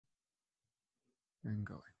And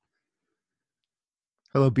going.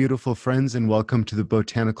 Hello, beautiful friends, and welcome to the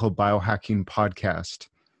Botanical Biohacking Podcast.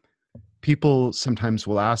 People sometimes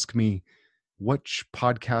will ask me which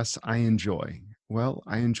podcasts I enjoy. Well,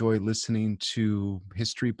 I enjoy listening to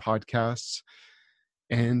history podcasts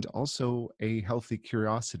and also A Healthy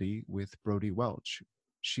Curiosity with Brodie Welch.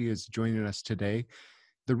 She is joining us today.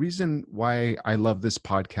 The reason why I love this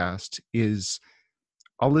podcast is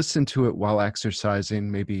I'll listen to it while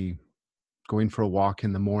exercising, maybe going for a walk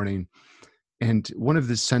in the morning. And one of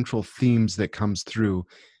the central themes that comes through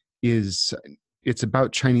is it's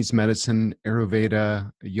about Chinese medicine,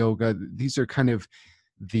 Ayurveda, yoga. These are kind of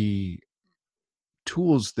the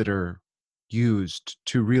tools that are used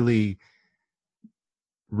to really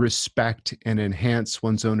respect and enhance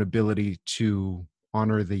one's own ability to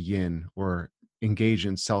honor the yin or engage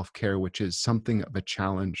in self-care, which is something of a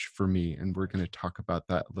challenge for me. And we're going to talk about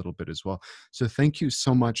that a little bit as well. So thank you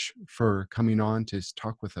so much for coming on to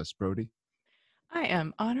talk with us, Brodie. I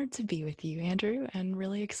am honored to be with you, Andrew, and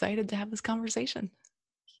really excited to have this conversation.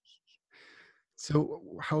 So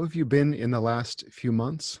how have you been in the last few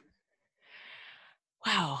months?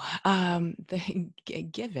 Wow.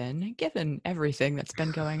 Given everything that's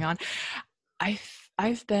been going on,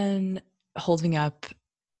 I've been holding up,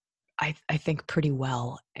 I think, pretty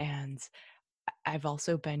well. And I've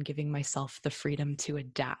also been giving myself the freedom to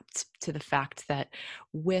adapt to the fact that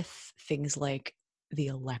with things like the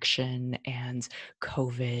election and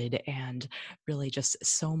COVID and really just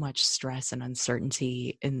so much stress and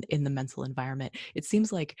uncertainty in the mental environment, it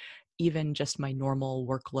seems like even just my normal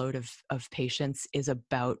workload of patients is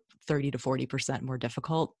about 30 to 40% more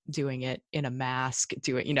difficult doing it in a mask,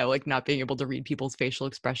 like not being able to read people's facial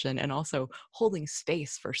expression, and also holding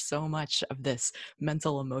space for so much of this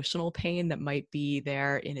mental emotional pain that might be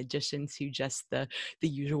there in addition to just the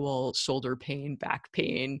usual shoulder pain, back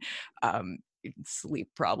pain, sleep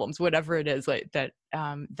problems, whatever it is, like that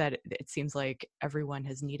it seems like everyone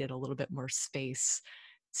has needed a little bit more space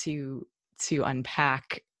to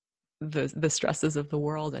unpack the stresses of the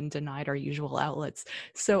world and denied our usual outlets.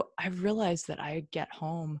 So I've realized that I get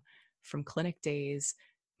home from clinic days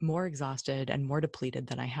more exhausted and more depleted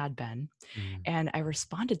than I had been. Mm. And I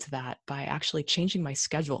responded to that by actually changing my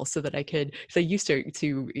schedule so that I could, so I used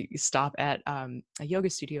to stop at a yoga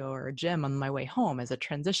studio or a gym on my way home as a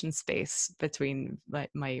transition space between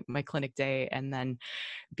my clinic day and then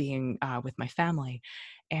being with my family.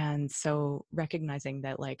 And so recognizing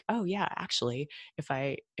that, like, oh yeah, actually, if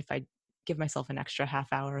I give myself an extra half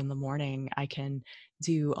hour in the morning, I can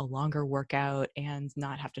do a longer workout and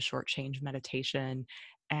not have to shortchange meditation,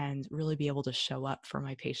 and really be able to show up for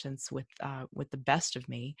my patients with the best of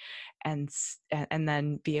me, and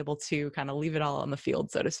then be able to kind of leave it all on the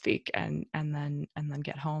field, so to speak, and then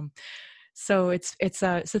get home. So it's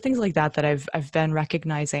so things like that I've been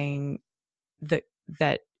recognizing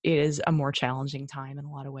that it is a more challenging time in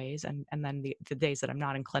a lot of ways. And then the days that I'm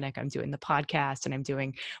not in clinic, I'm doing the podcast and I'm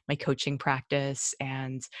doing my coaching practice.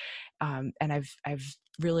 And I've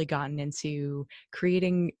really gotten into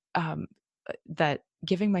creating that,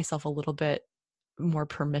 giving myself a little bit more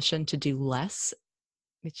permission to do less,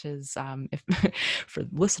 which is, if for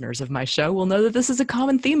listeners of my show will know that this is a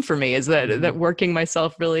common theme for me, is that working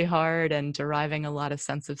myself really hard and deriving a lot of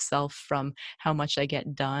sense of self from how much I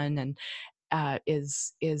get done, and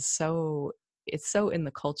is so, it's so in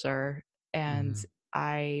the culture. And Mm.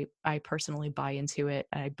 I personally buy into it.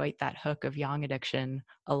 I bite that hook of yang addiction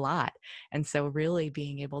a lot. And so really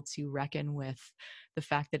being able to reckon with the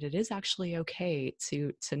fact that it is actually okay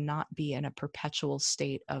to not be in a perpetual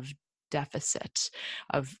state of deficit,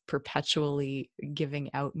 of perpetually giving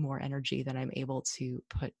out more energy than I'm able to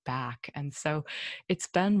put back. And so it's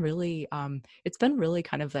been really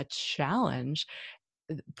kind of a challenge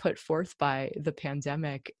put forth by the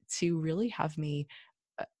pandemic to really have me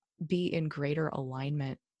be in greater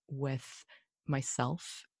alignment with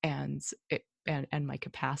myself and my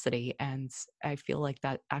capacity. And I feel like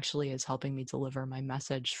that actually is helping me deliver my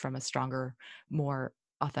message from a stronger, more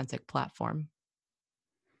authentic platform.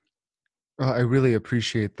 I really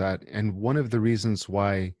appreciate that. And one of the reasons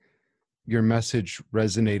why your message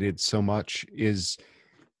resonated so much is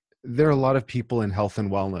there are a lot of people in health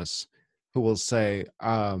and wellness who will say,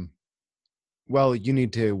 well, you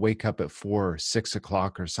need to wake up at 4, 6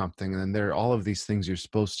 o'clock or something. And there are all of these things you're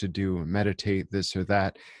supposed to do, meditate, this or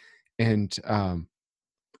that. And a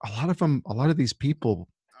lot of these people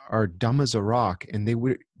are dumb as a rock, and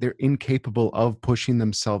they're incapable of pushing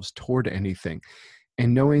themselves toward anything.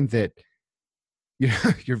 And knowing that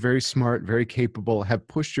you're very smart, very capable, have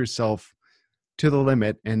pushed yourself to the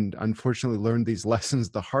limit, and unfortunately learned these lessons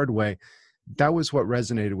the hard way, that was what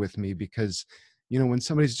resonated with me, because when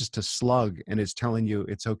somebody's just a slug and is telling you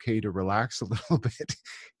it's okay to relax a little bit,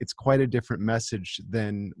 it's quite a different message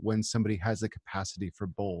than when somebody has a capacity for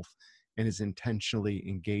both and is intentionally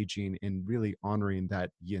engaging in really honoring that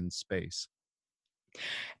yin space.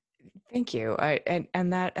 Thank you.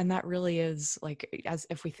 And that really is like, as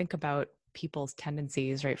if we think about people's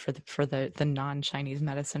tendencies, right, for the non-Chinese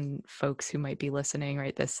medicine folks who might be listening,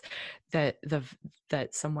 right, this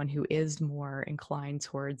that someone who is more inclined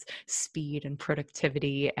towards speed and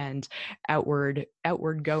productivity and outward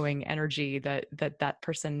going energy, that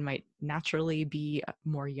person might naturally be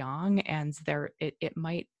more yang, and it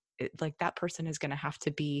might like that person is going to have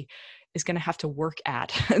to work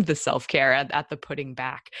at the self-care, at the putting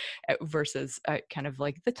back, versus kind of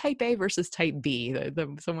like the type A versus type B,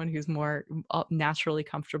 someone who's more naturally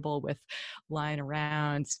comfortable with lying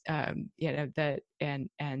around,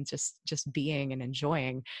 and just being and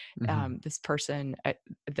enjoying. Mm-hmm. This person,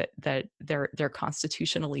 that they're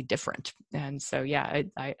constitutionally different. And so yeah,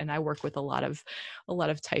 I work with a lot of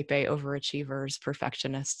type A overachievers,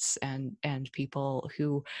 perfectionists, and people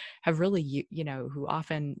who have really, who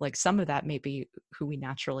often, like, some of that may be who we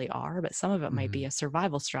naturally are, but some of it might Mm-hmm. be a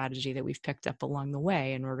survival strategy that we've picked up along the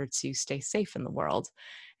way in order to stay safe in the world.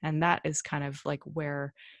 And that is kind of like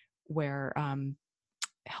where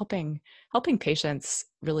helping patients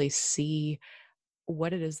really see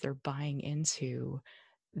what it is they're buying into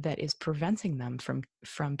that is preventing them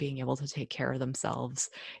from being able to take care of themselves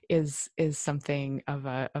is something of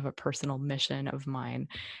a personal mission of mine.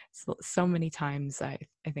 So many times I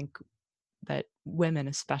think that women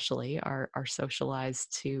especially are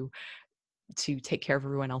socialized to take care of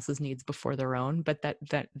everyone else's needs before their own. But that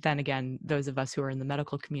then again, those of us who are in the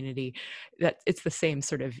medical community, that it's the same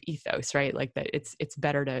sort of ethos, right? Like that it's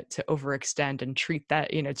better to overextend and treat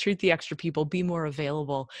the extra people, be more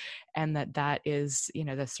available. And that is,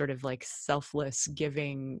 the sort of like selfless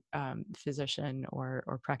giving physician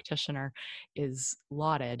or practitioner is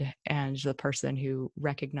lauded. And the person who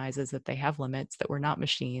recognizes that they have limits, that we're not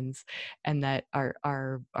machines, and that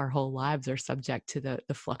our whole lives are subject to the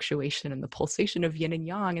fluctuation and the pulsation of yin and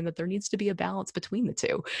yang, and that there needs to be a balance between the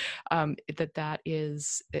two. That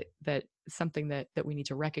is that something that we need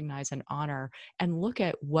to recognize and honor, and look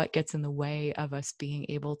at what gets in the way of us being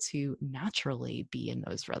able to naturally be in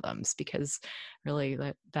those rhythms, because really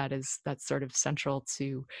that's sort of central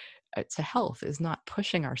to health, is not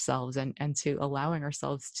pushing ourselves and to allowing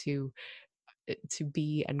ourselves to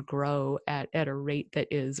be and grow at a rate that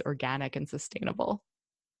is organic and sustainable.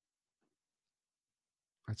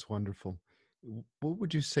 That's wonderful. What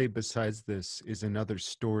would you say besides this is another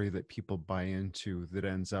story that people buy into that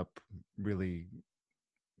ends up really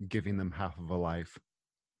giving them half of a life?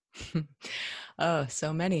 Oh,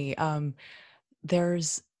 so many.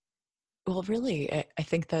 There's Well, really, I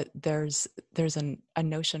think that there's a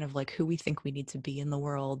notion of like who we think we need to be in the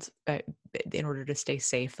world, in order to stay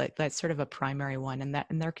safe. Like that's sort of a primary one, and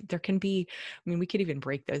there can be. I mean, we could even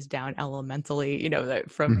break those down elementally,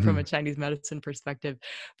 that from Mm-hmm. a Chinese medicine perspective.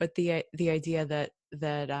 But the idea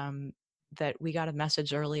that we got a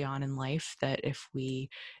message early on in life that if we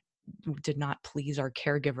did not please our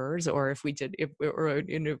caregivers, or if we did if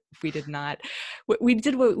we did not, we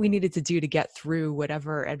did what we needed to do to get through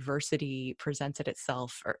whatever adversity presented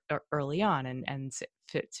itself early on, and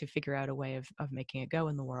to figure out a way of making it go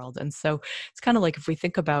in the world. And so it's kind of like, if we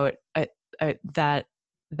think about that,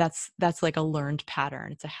 that's like a learned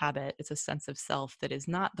pattern. It's a habit. It's a sense of self that is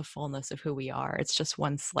not the fullness of who we are. It's just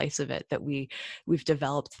one slice of it that we've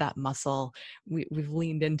developed that muscle. We've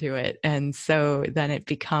leaned into it, and so then it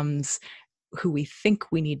becomes who we think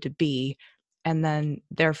we need to be. And then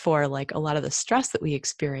therefore, like, a lot of the stress that we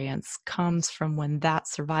experience comes from when that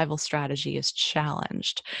survival strategy is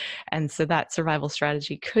challenged. And so that survival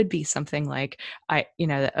strategy could be something like,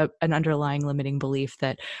 an underlying limiting belief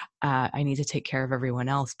that I need to take care of everyone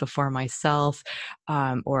else before myself,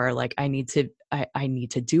 or like I need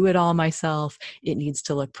to do it all myself. It needs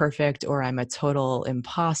to look perfect, or I'm a total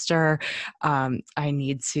imposter. I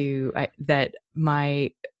need to that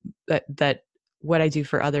my that what I do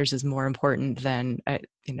for others is more important than,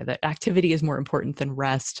 that activity is more important than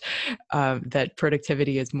rest, that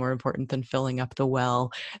productivity is more important than filling up the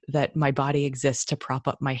well, that my body exists to prop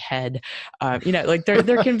up my head. Like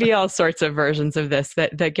there can be all sorts of versions of this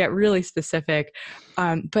that get really specific.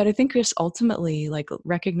 But I think just ultimately, like,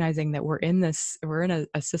 recognizing that we're in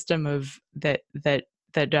a system of that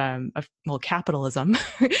well, capitalism,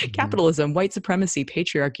 Hmm. capitalism, white supremacy,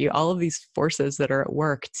 patriarchy, all of these forces that are at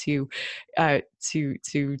work to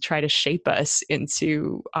try to shape us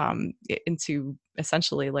into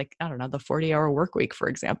essentially, like, I don't know, the 40-hour work week, for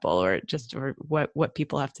example, or just or what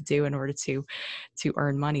people have to do in order to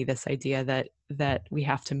earn money. This idea that we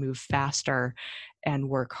have to move faster and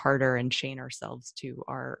work harder and chain ourselves to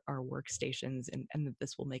our workstations, and that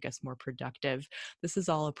this will make us more productive. This is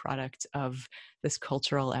all a product of this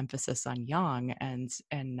cultural emphasis on yang and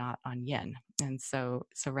not on yin. And so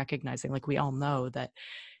recognizing, like, we all know that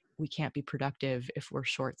we can't be productive if we're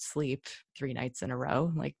short sleep 3 nights in a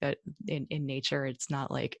row. Like that in nature, it's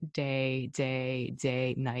not like day, day,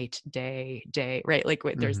 day, night, day, day, right? Like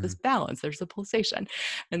there's Hmm. this balance, there's a pulsation.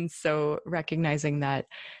 And so recognizing that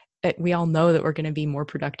we all know that we're going to be more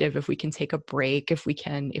productive if we can take a break, if we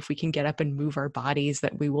can get up and move our bodies,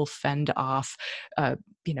 that we will fend off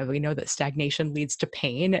we know that stagnation leads to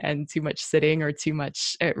pain, and too much sitting or too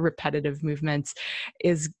much repetitive movements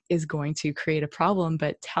is going to create a problem.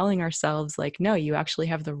 But telling ourselves, like, no, you actually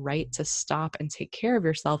have the right to stop and take care of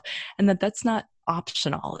yourself, and that's not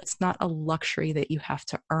optional. It's not a luxury that you have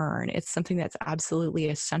to earn. It's something that's absolutely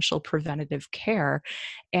essential preventative care.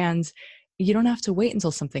 And you don't have to wait until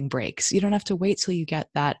something breaks. You don't have to wait till you get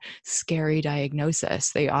that scary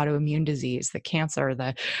diagnosis, the autoimmune disease, the cancer,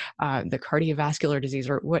 the cardiovascular disease,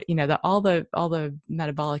 or what, all the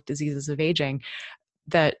metabolic diseases of aging.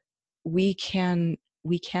 That we can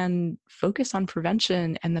we can focus on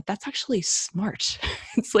prevention, and that's actually smart.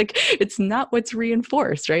 It's like, it's not what's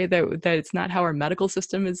reinforced, right? That it's not how our medical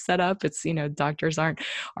system is set up. It's, doctors aren't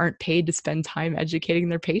paid to spend time educating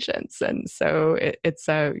their patients. And so it's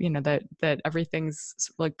that everything's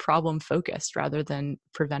like problem focused rather than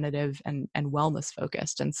preventative and wellness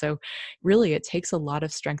focused. And so really it takes a lot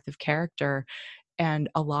of strength of character and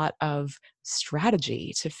a lot of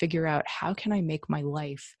strategy to figure out, how can I make my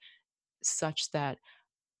life such that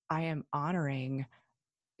I am honoring,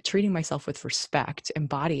 treating myself with respect,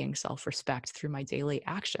 embodying self-respect through my daily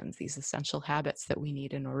actions, these essential habits that we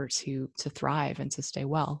need in order to thrive and to stay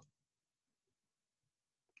well.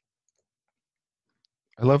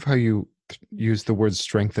 I love how you use the words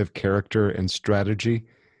strength of character and strategy,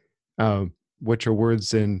 which are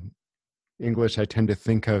words in English I tend to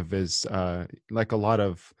think of as like a lot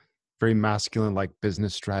of very masculine, like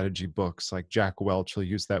business strategy books, like Jack Welch will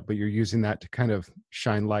use that, but you're using that to kind of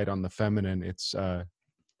shine light on the feminine. It's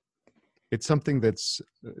something that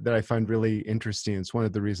I find really interesting. It's one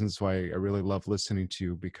of the reasons why I really love listening to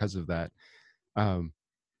you, because of that. Um,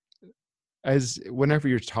 as whenever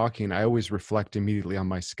you're talking, I always reflect immediately on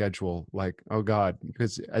my schedule, like, oh God,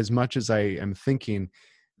 because as much as I am thinking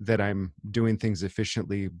that I'm doing things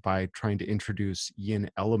efficiently by trying to introduce yin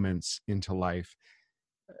elements into life,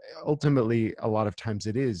 ultimately a lot of times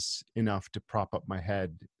it is enough to prop up my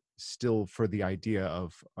head still for the idea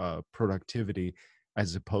of productivity,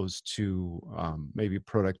 as opposed to maybe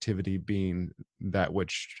productivity being that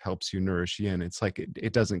which helps you nourish yin. It's like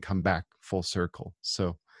it doesn't come back full circle.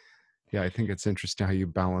 So yeah, I think it's interesting how you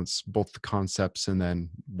balance both the concepts and then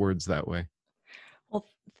words that way. Well,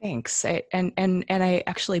 thanks. And I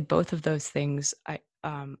actually, both of those things,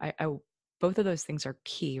 both of those things are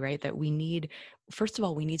key, right? That we need, first of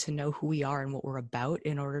all, we need to know who we are and what we're about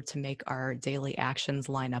in order to make our daily actions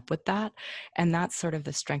line up with that. And that's sort of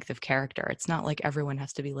the strength of character. It's not like everyone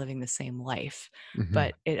has to be living the same life, Hmm.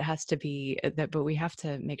 but it has to be that, but we have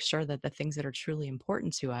to make sure that the things that are truly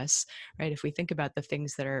important to us, right? If we think about the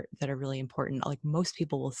things that are really important, like most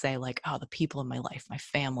people will say, like, oh, the people in my life, my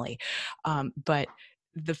family. But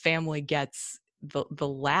the family gets the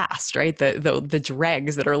last, right, the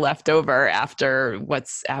dregs that are left over after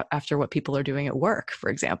after what people are doing at work, for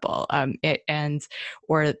example. And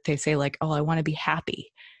or they say, like, oh, I want to be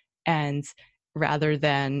happy, and rather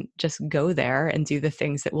than just go there and do the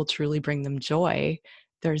things that will truly bring them joy,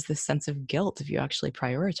 there's this sense of guilt if you actually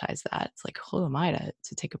prioritize that. It's like, who am I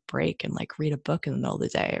to take a break and like read a book in the middle of the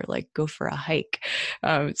day, or like go for a hike?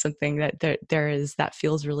 Something that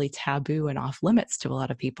feels really taboo and off limits to a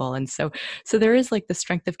lot of people. And so there is like the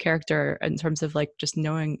strength of character in terms of like just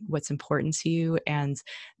knowing what's important to you, and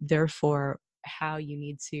therefore how you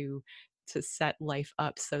need to set life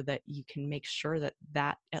up so that you can make sure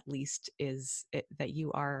that at least is it, that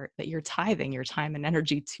you're tithing your time and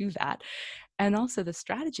energy to that. And also the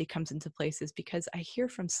strategy comes into places because I hear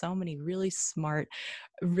from so many really smart,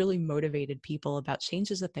 really motivated people about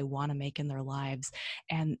changes that they want to make in their lives,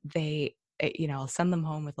 and I'll send them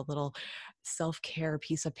home with a little self-care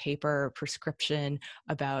piece of paper prescription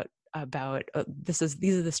about these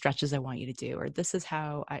are the stretches I want you to do, or this is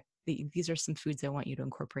how these are some foods I want you to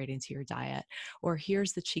incorporate into your diet, or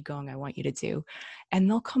here's the qigong I want you to do. And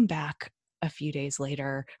they'll come back a few days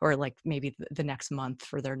later, or like maybe the next month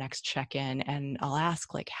for their next check-in, and I'll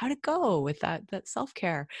ask like, how'd it go with that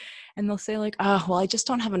self-care? And they'll say like, oh, well, I just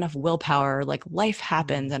don't have enough willpower, like life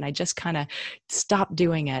happened and I just kind of stopped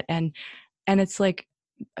doing it. And it's like,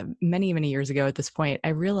 many years ago at this point, I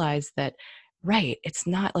realized that, right, it's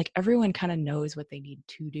not like everyone kind of knows what they need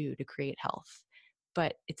to do to create health,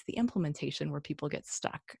 but it's the implementation where people get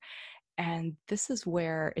stuck. And this is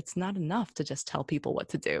where it's not enough to just tell people what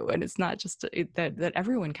to do. And it's not just that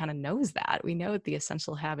everyone kind of knows that. We know what the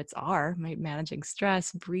essential habits are, right? Managing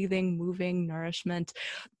stress, breathing, moving, nourishment,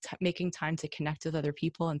 making time to connect with other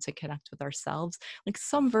people and to connect with ourselves. Like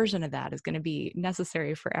some version of that is going to be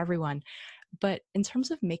necessary for everyone. But in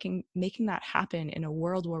terms of making that happen in a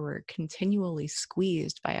world where we're continually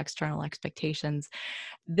squeezed by external expectations,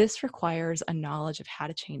 this requires a knowledge of how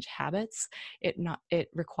to change habits. It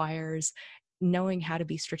requires knowing how to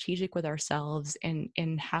be strategic with ourselves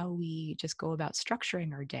in how we just go about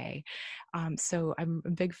structuring our day. So I'm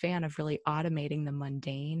a big fan of really automating the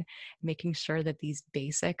mundane, making sure that these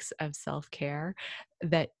basics of self-care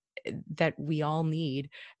that we all need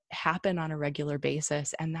happen on a regular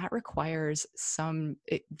basis, and that requires some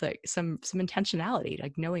intentionality,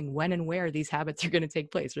 like knowing when and where these habits are going to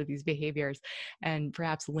take place, or these behaviors, and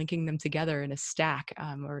perhaps linking them together in a stack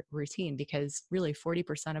or routine, because really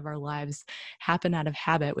 40% of our lives happen out of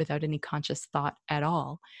habit without any conscious thought at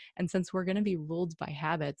all. And since we're going to be ruled by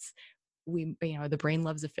habits, the brain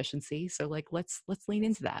loves efficiency, so like let's lean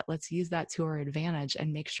into that. Let's use that to our advantage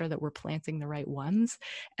and make sure that we're planting the right ones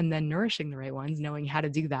and then nourishing the right ones, knowing how to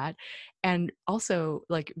do that. And also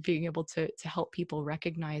like being able to help people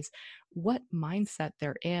recognize what mindset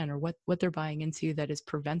they're in, or what they're buying into that is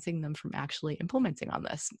preventing them from actually implementing on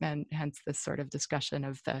this. And hence this sort of discussion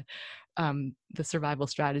of the survival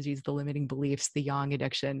strategies, the limiting beliefs, the yang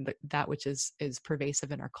addiction, that which is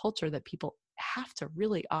pervasive in our culture, that people have to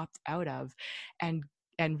really opt out of, and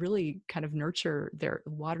really kind of water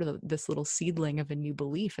this little seedling of a new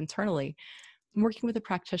belief internally. Working with a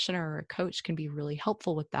practitioner or a coach can be really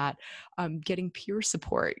helpful with that. Getting peer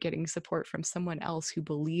support, getting support from someone else who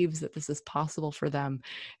believes that this is possible for them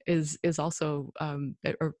is also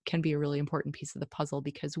or can be a really important piece of the puzzle,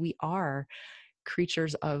 because we are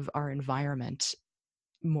creatures of our environment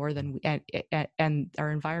more than and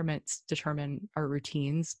our environments determine our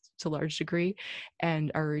routines to a large degree,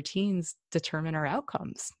 and our routines determine our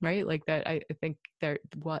outcomes, right? Like that, I think that,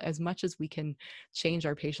 well, as much as we can change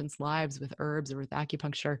our patients' lives with herbs or with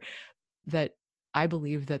acupuncture, that I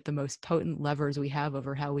believe that the most potent levers we have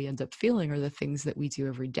over how we end up feeling are the things that we do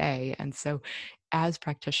every day. And so as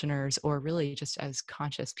practitioners, or really just as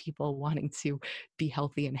conscious people wanting to be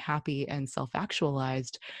healthy and happy and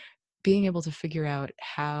self-actualized, being able to figure out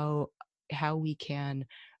how we can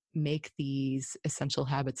make these essential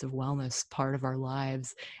habits of wellness part of our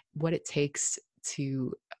lives, what it takes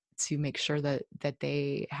to make sure that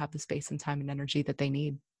they have the space and time and energy that they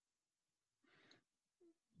need.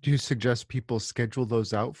 Do you suggest people schedule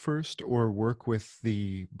those out first, or work with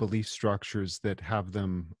the belief structures that have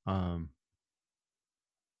them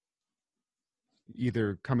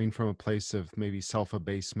either coming from a place of maybe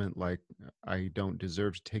self-abasement, like I don't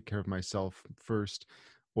deserve to take care of myself first,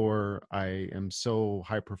 or I am so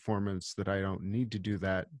high performance that I don't need to do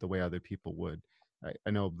that the way other people would?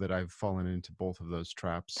 I know that I've fallen into both of those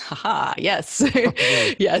traps. Haha, yes.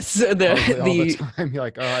 Probably, Yes. probably all the time. You're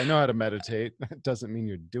like, oh, I know how to meditate. That doesn't mean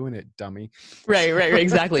you're doing it, dummy. Right,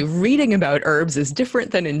 exactly. Reading about herbs is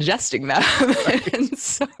different than ingesting them. Right. And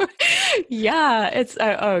so, yeah, it's,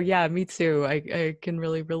 oh yeah, me too. I can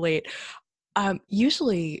really relate.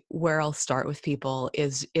 Usually where I'll start with people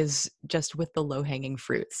is just with the low-hanging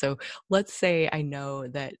fruit. So let's say I know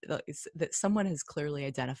that someone has clearly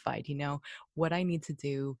identified, what I need to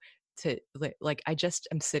do to, like, I just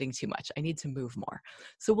am sitting too much. I need to move more.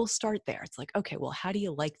 So we'll start there. It's like, okay, well, how do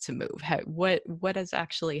you like to move? What is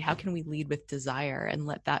actually, how can we lead with desire and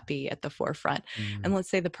let that be at the forefront? And let's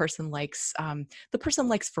say the person likes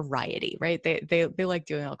variety, right? They like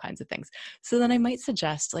doing all kinds of things. So then I might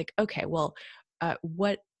suggest, like, okay, well,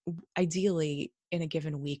 what ideally in a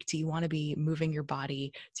given week, do you want to be moving your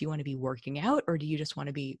body? Do you want to be working out, or do you just want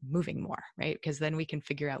to be moving more, right? Because then we can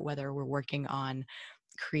figure out whether we're working on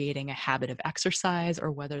creating a habit of exercise,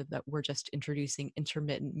 or whether that we're just introducing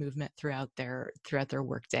intermittent movement throughout their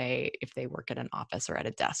workday, if they work at an office or at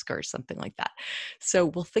a desk or something like that. So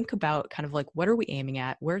we'll think about kind of like, what are we aiming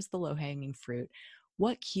at? Where's the low-hanging fruit?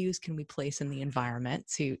 what cues can we place in the environment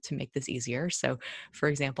to make this easier? So for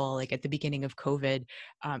example, like at the beginning of COVID,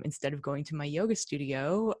 instead of going to my yoga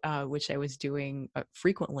studio, which I was doing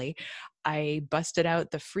frequently, I busted out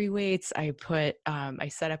the free weights. I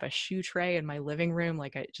set up a shoe tray in my living room,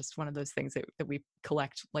 like just one of those things that we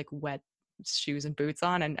collect like wet shoes and boots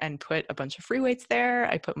on, and put a bunch of free weights there.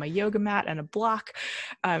 I put my yoga mat and a block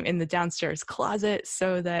in the downstairs closet,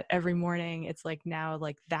 so that every morning it's like now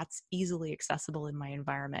like that's easily accessible in my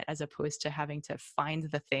environment, as opposed to having to find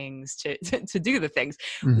the things to do the things.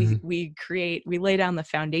 Mm-hmm. We lay down the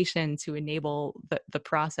foundation to enable the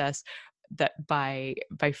process, that by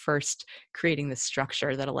first creating the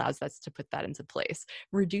structure that allows us to put that into place,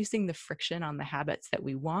 reducing the friction on the habits that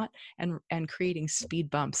we want, and creating speed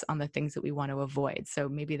bumps on the things that we want to avoid. So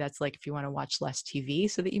maybe that's like, if you want to watch less TV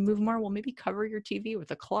so that you move more, well, maybe cover your TV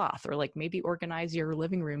with a cloth, or like maybe organize your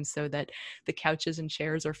living room so that the couches and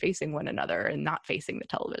chairs are facing one another and not facing the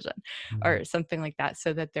television, Mm-hmm. or something like that,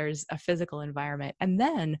 so that there's a physical environment. And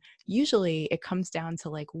then usually it comes down to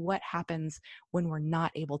like, what happens when we're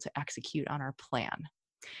not able to execute on our plan.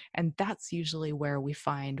 And that's usually where we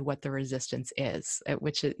find what the resistance is,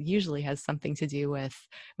 which it usually has something to do with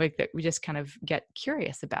like that we just kind of get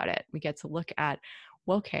curious about it. We get to look at,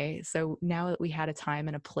 well, okay, so now that we had a time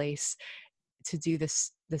and a place to do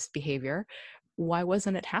this behavior, why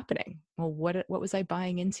wasn't it happening? Well, what was I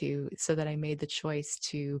buying into, so that I made the choice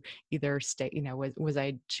to either stay, was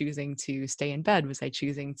I choosing to stay in bed? Was I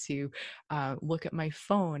choosing to look at my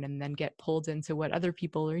phone and then get pulled into what other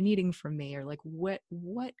people are needing from me? Or like,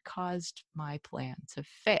 what caused my plan to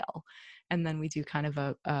fail? And then we do kind of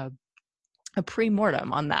a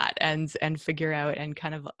pre-mortem on that, and figure out, and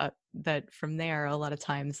kind of that from there, a lot of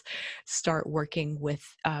times start working with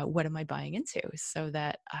what am I buying into, so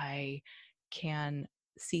that I can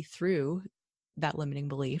see through that limiting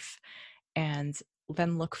belief, and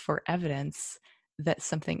then look for evidence that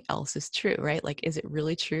something else is true, right? Like, is it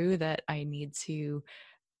really true that I need to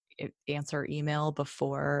answer email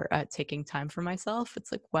before taking time for myself?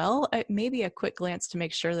 It's like, well, maybe a quick glance to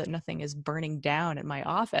make sure that nothing is burning down at my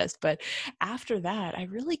office, but after that I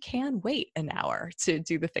really can wait an hour to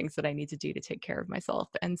do the things that I need to do to take care of myself.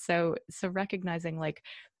 And so recognizing like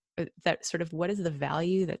that, sort of, what is the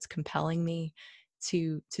value that's compelling me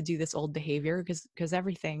to do this old behavior, because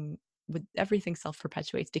everything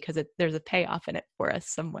self-perpetuates, because there's a payoff in it for us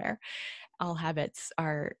somewhere. All habits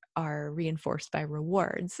are reinforced by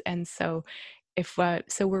rewards. And so if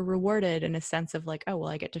so we're rewarded in a sense of like, oh well,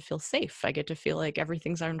 I get to feel safe, I get to feel like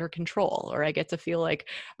everything's under control, or I get to feel like,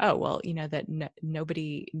 oh well, that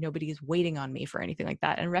nobody's waiting on me for anything like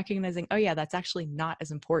that. And recognizing, oh yeah, that's actually not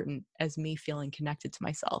as important as me feeling connected to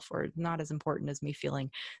myself, or not as important as me feeling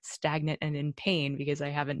stagnant and in pain because I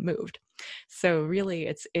haven't moved. So really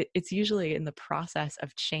it's usually in the process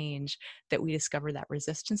of change that we discover that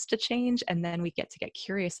resistance to change, and then we get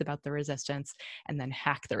curious about the resistance and then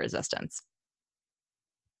hack the resistance.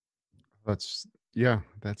 That's yeah,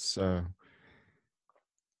 that's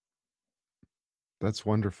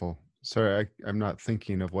wonderful. Sorry, I'm not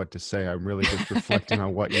thinking of what to say. I'm really just reflecting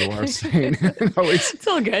on what you are saying. No, It's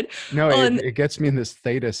all good. no, Well, and it gets me in this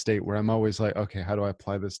theta state where I'm always like, okay, how do I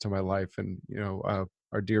apply this to my life? And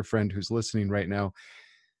our dear friend who's listening right now,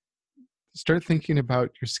 start thinking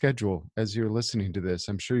about your schedule as you're listening to this.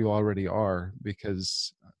 I'm sure you already are,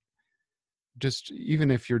 because just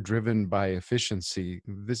even if you're driven by efficiency,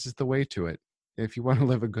 this is the way to it. If you want to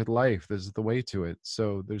live a good life, this is the way to it.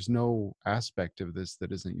 So there's no aspect of this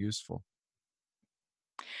that isn't useful.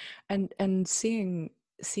 and seeing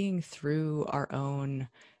through our own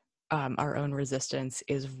resistance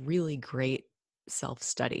is really great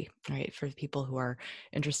self-study, right? For people who are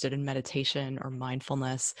interested in meditation or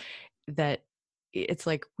mindfulness, that it's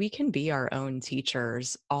like we can be our own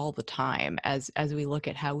teachers all the time as we look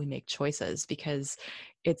at how we make choices, because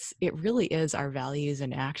it really is our values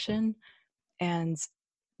in action. And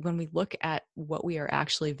when we look at what we are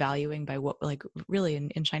actually valuing by what, like, really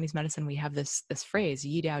in Chinese medicine, we have this phrase,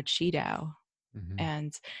 yi dao qi dao. Hmm.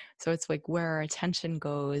 And so it's like where our attention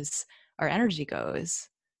goes, our energy goes.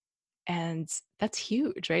 And that's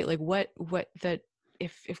huge, right? Like what that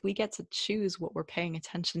if we get to choose what we're paying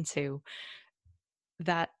attention to,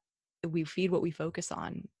 that we feed what we focus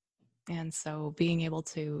on. And so being able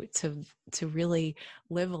to really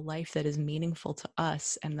live a life that is meaningful to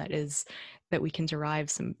us, and that we can derive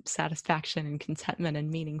some satisfaction and contentment and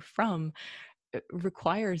meaning from,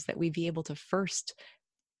 requires that we be able to first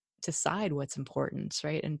decide what's important,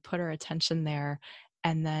 right? And put our attention there,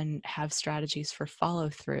 and then have strategies for follow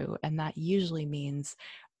through. And that usually means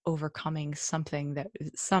overcoming something that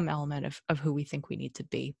some element of who we think we need to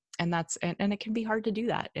be. And and it can be hard to do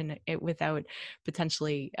that without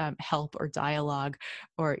potentially help or dialogue,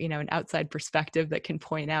 or an outside perspective that can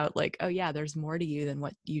point out, like, oh yeah, there's more to you than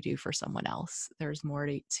what you do for someone else. There's more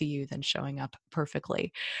to you than showing up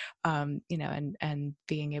perfectly. And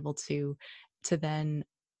being able to then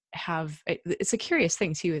have it's a curious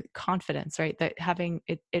thing too, confidence, right? That having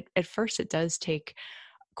it at first, it does take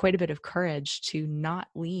quite a bit of courage to not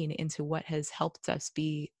lean into what has helped us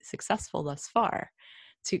be successful thus far,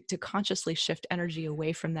 to consciously shift energy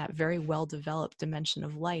away from that very well developed dimension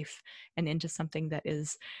of life and into something that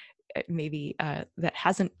is maybe that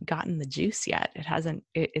hasn't gotten the juice yet.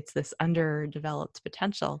 It's this underdeveloped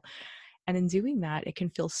potential. And in doing that, it can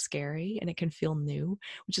feel scary and it can feel new,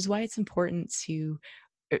 which is why it's important to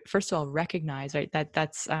first of all recognize, right, that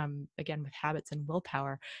that's again, with habits and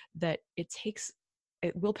willpower, that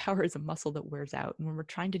willpower is a muscle that wears out. And when we're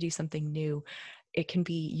trying to do something new, it can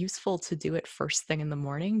be useful to do it first thing in the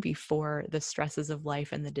morning before the stresses of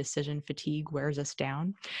life and the decision fatigue wears us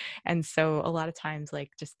down. And so a lot of times,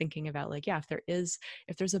 like, just thinking about, like, yeah,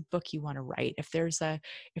 if there's a book you want to write, if there's a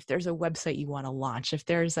website you want to launch, if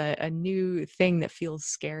there's a new thing that feels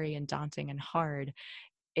scary and daunting and hard,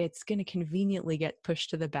 it's going to conveniently get pushed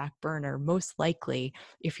to the back burner, most likely,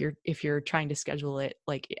 if you're trying to schedule it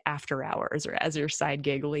like after hours or as your side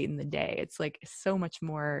gig late in the day. It's like so much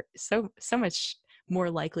more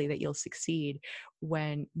likely that you'll succeed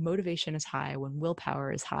when motivation is high, when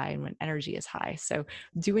willpower is high, and when energy is high. So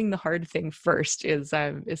doing the hard thing first is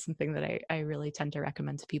something that I really tend to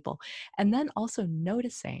recommend to people. And then also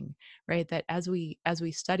noticing, right, that as we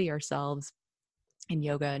study ourselves in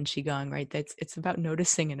yoga and qigong, right, that's it's about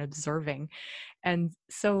noticing and observing. And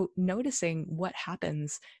so noticing what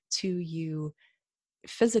happens to you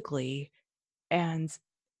physically and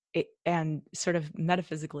sort of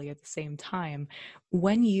metaphysically at the same time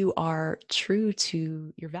when you are true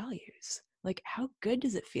to your values. Like, how good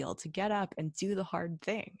does it feel to get up and do the hard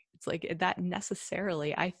thing? It's like that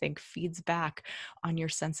necessarily, I think, feeds back on your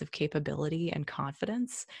sense of capability and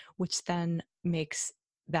confidence, which then makes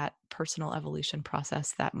that personal evolution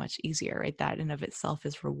process that much easier, right? That in of itself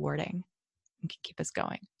is rewarding and can keep us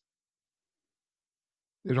going.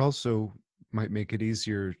 It also might make it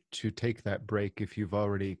easier to take that break if you've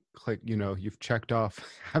already clicked, you've checked off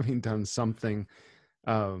having done something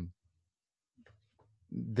um,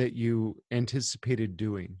 that you anticipated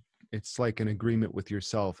doing. It's like an agreement with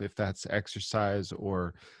yourself, if that's exercise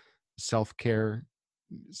or self-care.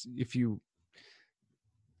 If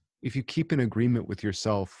you keep an agreement with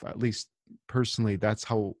yourself, at least personally, that's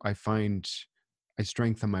how I find I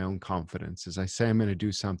strengthen my own confidence. As I say I'm going to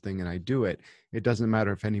do something and I do it, it doesn't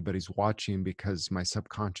matter if anybody's watching because my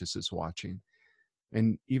subconscious is watching.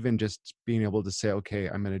 And even just being able to say, okay,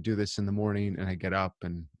 I'm going to do this in the morning, and I get up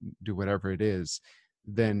and do whatever it is,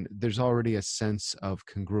 then there's already a sense of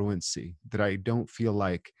congruency that I don't feel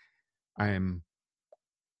like I'm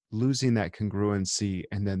losing that congruency,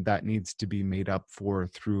 and then that needs to be made up for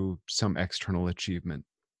through some external achievement.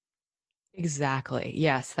 Exactly.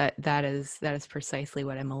 Yes, that is precisely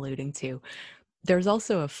what I'm alluding to. There's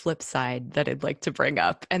also a flip side that I'd like to bring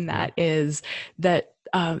up, and Yeah. that is that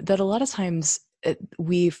a lot of times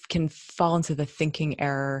we can fall into the thinking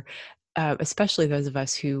error, especially those of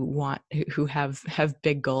us who have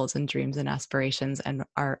big goals and dreams and aspirations and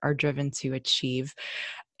are driven to achieve,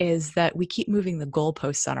 is that we keep moving the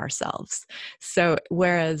goalposts on ourselves. So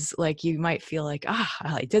whereas, like, you might feel like,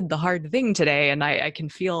 I did the hard thing today, and I can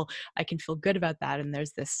feel good about that, and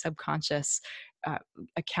there's this subconscious uh,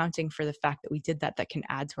 accounting for the fact that we did that can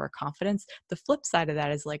add to our confidence. The flip side of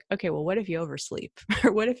that is like, okay, well, what if you oversleep?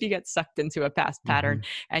 Or what if you get sucked into a past pattern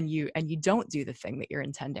Mm-hmm. and you don't do the thing that you're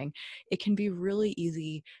intending? It can be really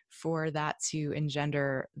easy for that to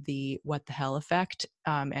engender the what the hell effect,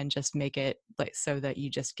 and just make it like so that you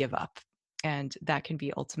just give up. And that can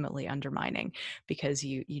be ultimately undermining, because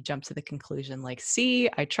you jump to the conclusion, like, see,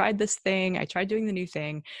 I tried this thing, I tried doing the new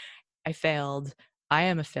thing, I failed, I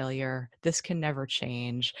am a failure, this can never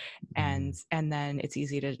change. Mm-hmm. And then it's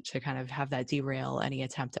easy to kind of have that derail any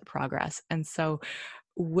attempt at progress. And so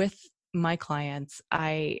with my clients,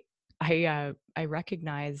 I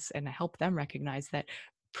recognize, and I help them recognize, that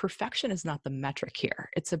perfection is not the metric here.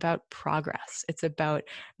 It's about progress. It's about,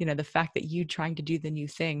 the fact that you trying to do the new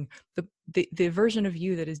thing, the version of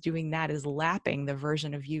you that is doing that is lapping the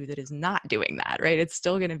version of you that is not doing that, right? It's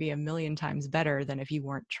still going to be a million times better than if you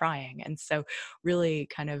weren't trying. And so really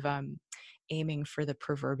kind of aiming for the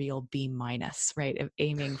proverbial B minus, right? Of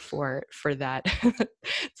aiming for that.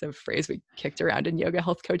 It's a phrase we kicked around in yoga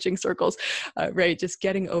health coaching circles, right? Just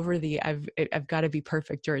getting over the I've got to be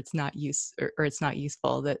perfect or it's not or it's not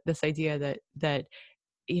useful. That this idea that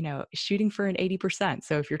shooting for an 80%.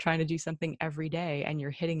 So if you're trying to do something every day and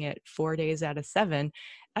you're hitting it 4 days out of 7,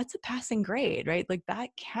 that's a passing grade, right? Like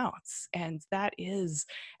that counts. And that is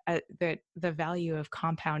the value of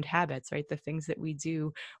compound habits, right? The things that we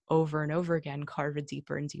do over and over again carve a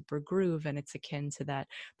deeper and deeper groove. And it's akin to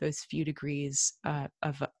those few degrees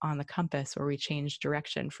of on the compass where we change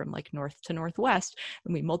direction from like north to northwest,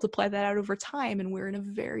 and we multiply that out over time, and we're in a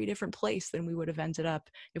very different place than we would have ended up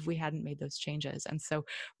if we hadn't made those changes. And so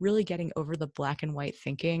really getting over the black and white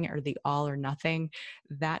thinking or the all or nothing,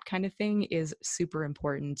 that kind of thing is super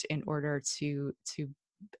important in order to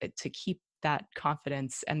keep that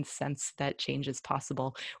confidence and sense that change is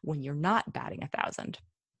possible when you're not batting 1,000.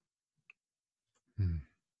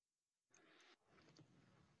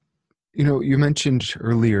 You mentioned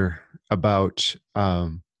earlier about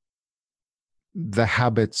the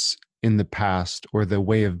habits in the past or the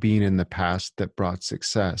way of being in the past that brought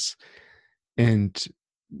success. And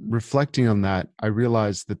reflecting on that, I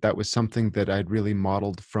realized that was something that I'd really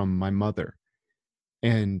modeled from my mother.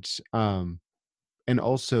 And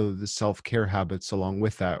also the self-care habits along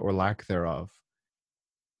with that, or lack thereof.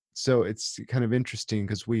 So it's kind of interesting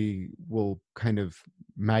because we will kind of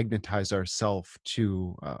magnetize ourselves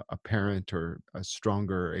to a parent or a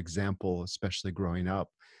stronger example, especially growing up.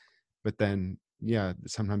 But then, yeah,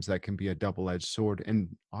 sometimes that can be a double-edged sword, and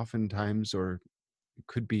oftentimes, or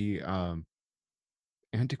could be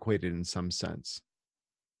antiquated in some sense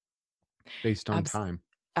based on time.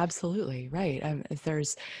 Absolutely right.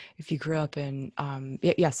 If you grew up in,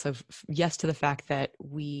 yes, so yes to the fact that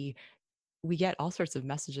we get all sorts of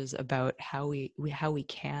messages about how we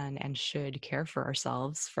can and should care for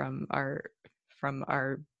ourselves from our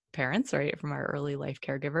parents, right, from our early life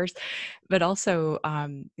caregivers, but also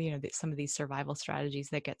some of these survival strategies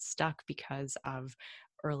that get stuck because of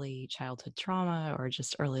early childhood trauma or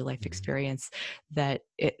just early life experience, that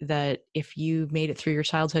if you made it through your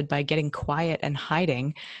childhood by getting quiet and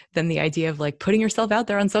hiding, then the idea of like putting yourself out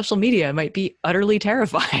there on social media might be utterly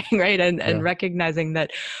terrifying, right? And recognizing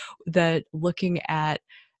that looking at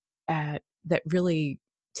that, really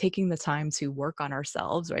taking the time to work on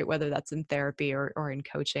ourselves, right, whether that's in therapy or in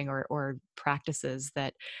coaching or practices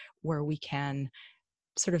where we can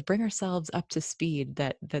sort of bring ourselves up to speed,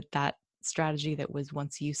 that strategy that was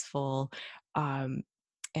once useful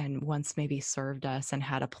and once maybe served us and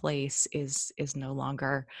had a place is no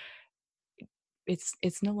longer,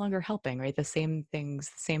 it's no longer helping, right? The same things,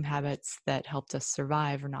 the same habits that helped us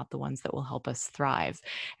survive are not the ones that will help us thrive.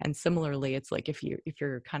 And similarly, it's like if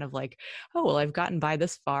you're kind of like, oh well, I've gotten by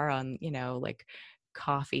this far on like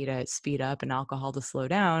coffee to speed up and alcohol to slow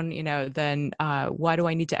down, then why do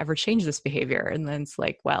I need to ever change this behavior? And then it's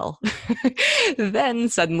like, well, then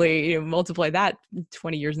suddenly multiply that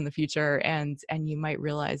 20 years in the future, and you might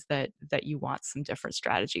realize that you want some different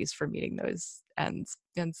strategies for meeting those ends.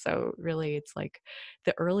 And so really it's like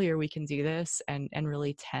the earlier we can do this and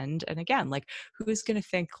really tend, and again, like who's going to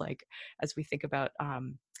think, like as we think about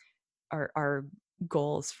our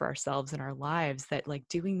goals for ourselves and our lives, that like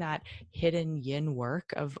doing that hidden yin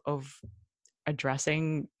work of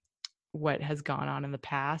addressing what has gone on in the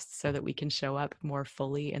past so that we can show up more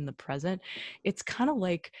fully in the present. It's kind of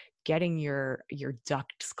like getting your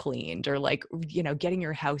ducts cleaned, or like getting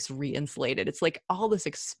your house re-insulated. It's like all this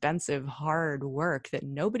expensive hard work that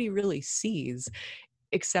nobody really sees,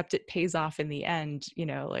 except it pays off in the end,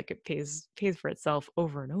 like it pays for itself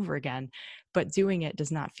over and over again. But doing it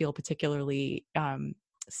does not feel particularly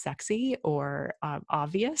sexy or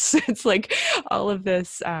obvious. It's like all of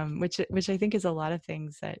this, which I think is a lot of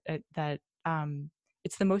things that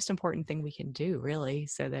it's the most important thing we can do, really,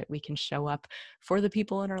 so that we can show up for the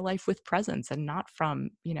people in our life with presence, and not from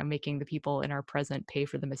making the people in our present pay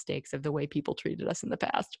for the mistakes of the way people treated us in the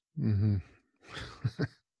past. Mm-hmm.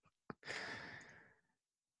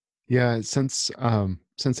 Yeah, since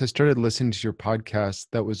I started listening to your podcast,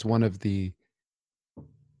 that was one of the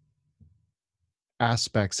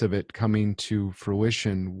aspects of it coming to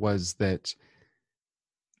fruition, was that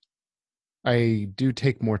I do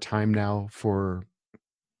take more time now for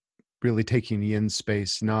really taking yin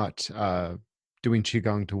space, not doing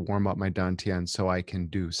qigong to warm up my dantian so I can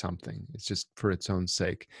do something. It's just for its own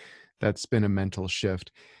sake. That's been a mental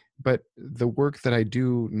shift. But the work that I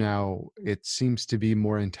do now, it seems to be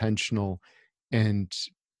more intentional. And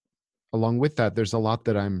along with that, there's a lot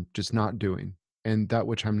that I'm just not doing. And that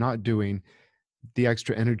which I'm not doing, the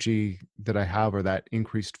extra energy that I have, or that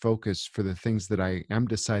increased focus for the things that I am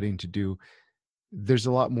deciding to do, there's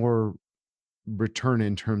a lot more return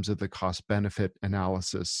in terms of the cost benefit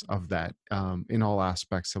analysis of that, in all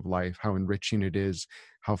aspects of life, how enriching it is,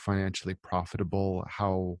 how financially profitable,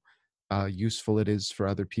 how useful it is for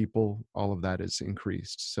other people. All of that is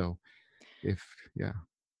increased. So if, yeah.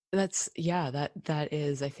 That's yeah, that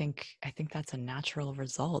is, I think that's a natural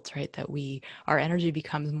result, right? That our energy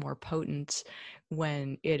becomes more potent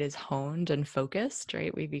when it is honed and focused,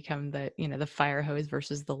 right? We become the fire hose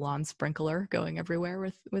versus the lawn sprinkler going everywhere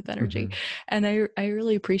with energy. Hmm. And I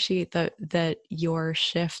really appreciate that your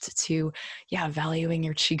shift to, yeah, valuing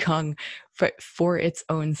your qigong for its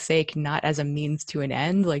own sake, not as a means to an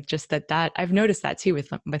end. Like, just that I've noticed that too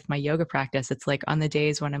with my yoga practice. It's like on the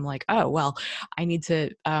days when I'm like, oh well, I need to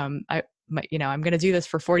I'm going to do this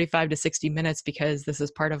for 45 to 60 minutes because this is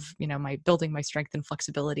part of, my building my strength and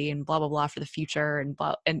flexibility and blah blah blah for the future and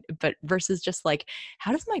blah, and but versus just like,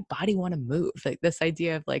 how does my body want to move? Like this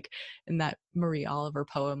idea of, like, in that Marie Oliver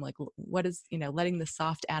poem, like, what is, letting the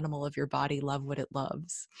soft animal of your body love what it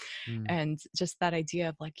loves. Mm. And just that idea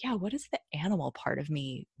of, like, yeah, what does the animal part of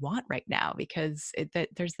me want right now? Because that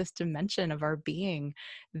there's this dimension of our being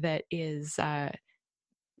that is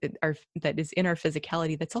that is in our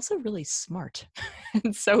physicality that's also really smart.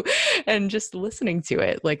 And so, and just listening to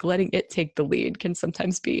it, like letting it take the lead, can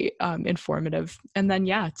sometimes be informative. And then,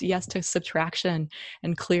 yeah, yes, to subtraction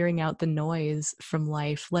and clearing out the noise from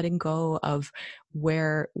life, letting go of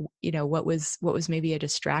where, what was maybe a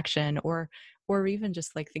distraction, or even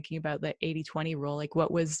just like thinking about the 80-20 rule, like what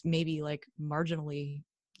was maybe like marginally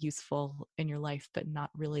useful in your life but not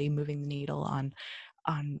really moving the needle on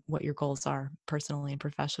what your goals are personally and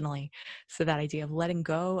professionally. So that idea of letting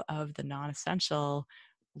go of the non-essential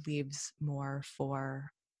leaves more for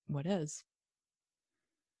what is.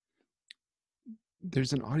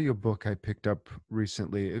 There's an audiobook I picked up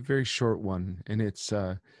recently, a very short one, and it's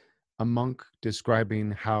a monk describing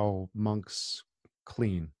how monks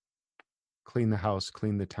clean, clean the house,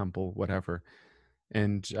 clean the temple, whatever.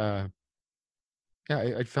 And yeah,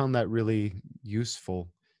 I found that really useful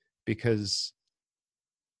because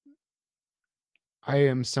I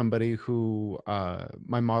am somebody who,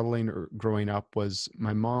 my modeling growing up was,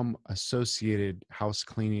 my mom associated house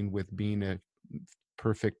cleaning with being a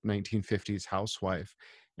perfect 1950s housewife.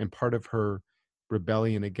 And part of her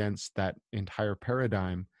rebellion against that entire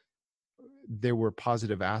paradigm, there were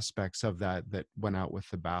positive aspects of that that went out with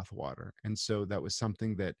the bathwater. And so that was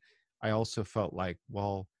something that I also felt like,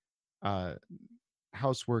 well, uh,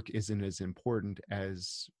 housework isn't as important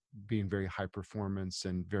as being very high performance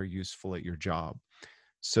and very useful at your job.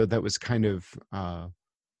 So that was kind of,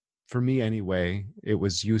 for me anyway, it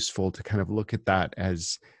was useful to kind of look at that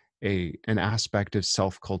as an aspect of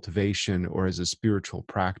self-cultivation, or as a spiritual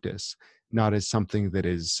practice, not as something that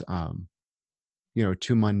is,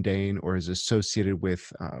 too mundane, or is associated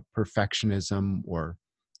with perfectionism, or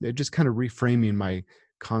just kind of reframing my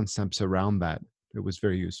concepts around that. It was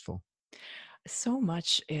very useful. So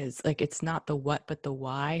much is like, it's not the what but the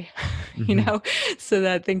why. you Hmm. know so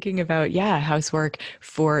that thinking about, yeah, housework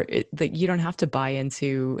for it, that you don't have to buy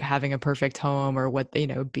into having a perfect home, or what,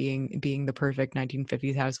 being the perfect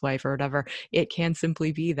 1950s housewife or whatever. It can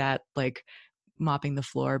simply be that, like, mopping the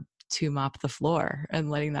floor to mop the floor,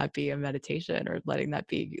 and letting that be a meditation, or letting that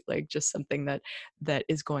be like just something that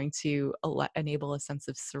is going to enable a sense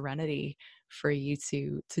of serenity for you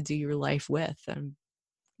to do your life with.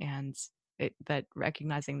 And that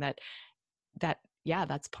recognizing that yeah,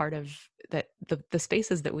 that's part of that, the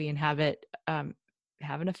spaces that we inhabit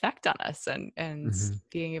have an effect on us, and Hmm.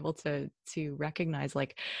 being able to recognize,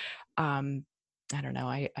 like, um I don't know,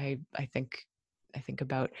 I think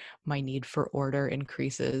about my need for order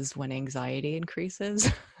increases when anxiety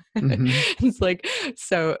increases. Hmm. It's like,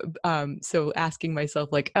 so asking myself,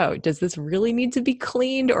 like, oh, does this really need to be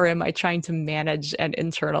cleaned, or am I trying to manage an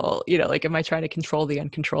internal, like, am I trying to control the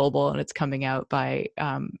uncontrollable, and it's coming out by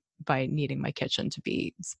needing my kitchen to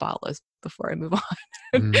be spotless before I move on.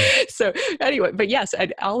 Hmm. So anyway, but yes,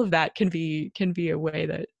 all of that can be a way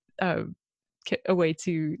that um, a way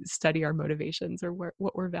to study our motivations, or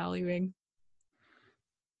what we're valuing.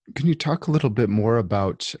 Can you talk a little bit more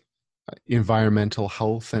about environmental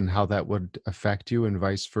health and how that would affect you, and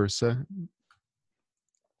vice versa?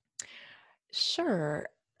 Sure.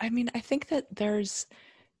 I mean, I think that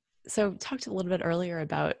talked a little bit earlier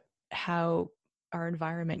about how our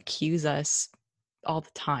environment cues us all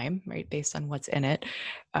the time, right? Based on what's in it,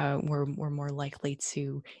 we're more likely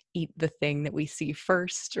to eat the thing that we see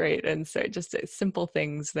first, right? And so just simple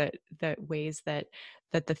things, that ways that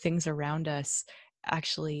the things around us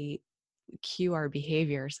actually cue our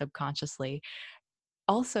behavior subconsciously.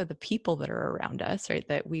 Also the people that are around us, right,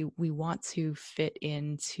 that we want to fit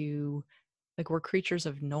into, like, we're creatures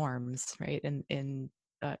of norms, right? And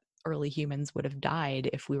early humans would have died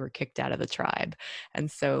if we were kicked out of the tribe.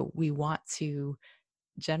 And so we want to,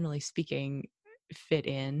 generally speaking, fit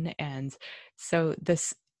in. And so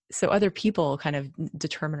this, so other people kind of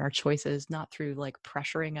determine our choices, not through like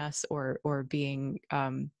pressuring us or being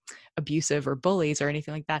abusive or bullies or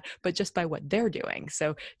anything like that, but just by what they're doing.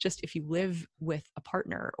 So just if you live with a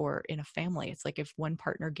partner or in a family, it's like if one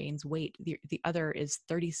partner gains weight, the other is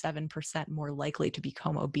 37% more likely to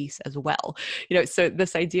become obese as well. So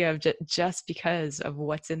this idea of just because of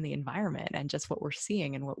what's in the environment and just what we're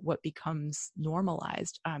seeing and what becomes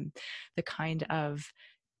normalized, the kind of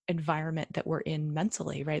environment that we're in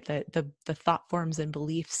mentally, right? The thought forms and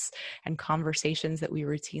beliefs and conversations that we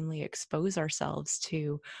routinely expose ourselves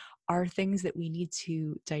to are things that we need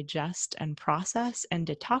to digest and process and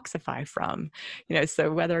detoxify from.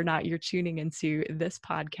 So whether or not you're tuning into this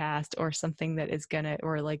podcast or something that is gonna,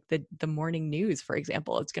 or like the morning news, for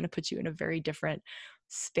example, it's gonna put you in a very different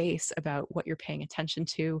space about what you're paying attention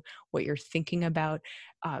to, what you're thinking about,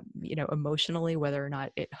 emotionally, whether or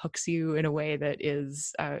not it hooks you in a way that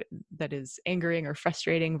is angering or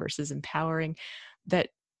frustrating versus empowering. That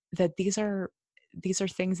these are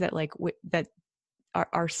things that that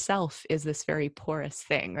our self is this very porous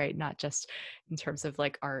thing, right? Not just in terms of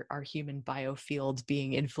like our human biofield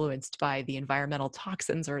being influenced by the environmental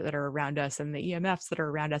toxins or that are around us and the EMFs that are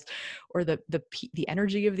around us, or the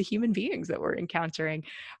energy of the human beings that we're encountering,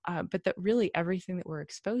 but that really everything that we're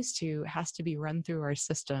exposed to has to be run through our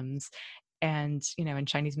systems. And in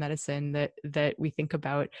Chinese medicine, that we think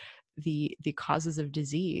about the causes of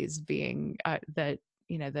disease being that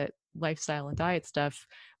lifestyle and diet stuff,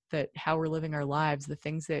 that how we're living our lives, the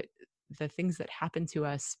things that happen to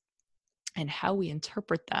us and how we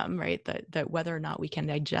interpret them, right? That whether or not we can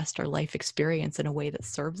digest our life experience in a way that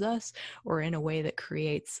serves us or in a way that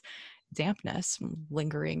creates dampness,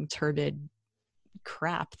 lingering, turbid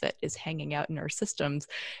crap that is hanging out in our systems.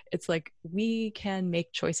 It's like we can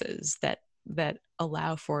make choices that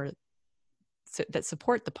allow for, that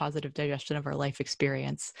support the positive digestion of our life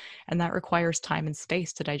experience. And that requires time and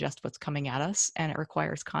space to digest what's coming at us. And it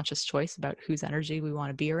requires conscious choice about whose energy we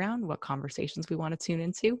want to be around, what conversations we want to tune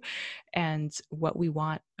into, and what we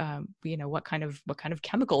want, what kind of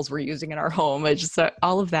chemicals we're using in our home. It's just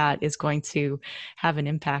all of that is going to have an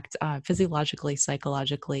impact physiologically,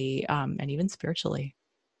 psychologically, and even spiritually.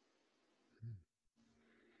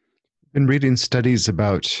 Been reading studies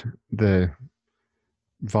about the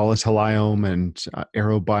volatiliome and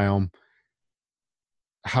aerobiome,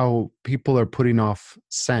 how people are putting off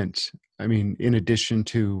scent. I mean, in addition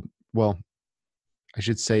to, well, I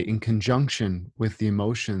should say, in conjunction with the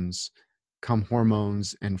emotions come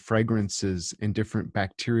hormones and fragrances and different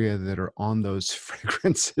bacteria that are on those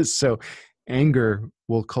fragrances. So anger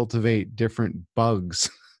will cultivate different bugs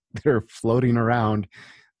that are floating around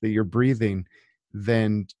that you're breathing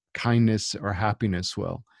than kindness or happiness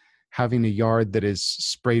will. Having a yard that is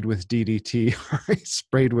sprayed with DDT or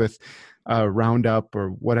sprayed with Roundup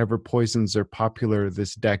or whatever poisons are popular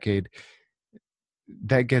this decade,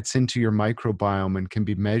 that gets into your microbiome and can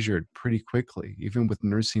be measured pretty quickly. Even with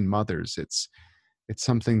nursing mothers, it's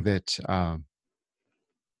something that,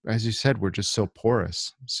 as you said, we're just so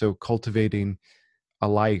porous. So cultivating a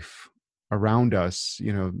life around us,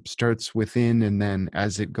 starts within, and then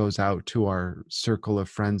as it goes out to our circle of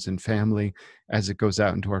friends and family, as it goes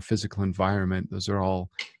out into our physical environment, those are all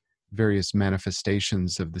various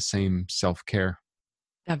manifestations of the same self-care.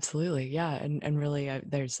 Absolutely, yeah, and really,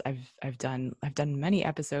 I've done many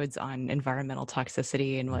episodes on environmental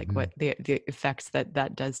toxicity and like Mm-hmm. what the effects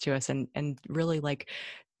that does to us, and really like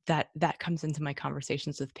that comes into my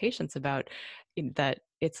conversations with patients about that.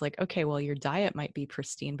 It's like, okay, well, your diet might be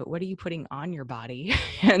pristine, but what are you putting on your body?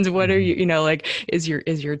 And what are Mm-hmm. like, is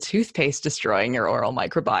your toothpaste destroying your oral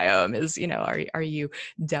microbiome? Are you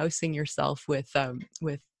dousing yourself with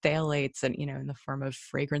phthalates and in the form of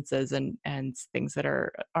fragrances and things that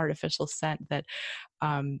are artificial scent that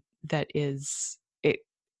is it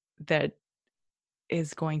that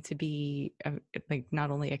is going to be like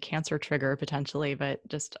not only a cancer trigger potentially, but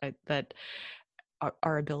just that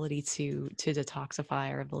our ability to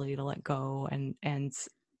detoxify, our ability to let go, and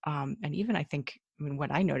even I think, I mean,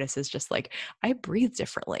 what I notice is just like I breathe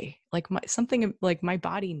differently. Like something like my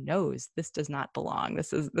body knows this does not belong.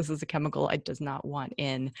 This is a chemical I does not want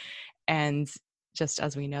in. And just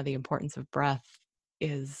as we know, the importance of breath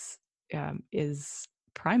is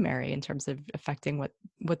primary in terms of affecting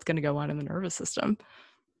what's going to go on in the nervous system.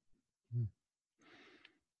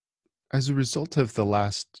 As a result of the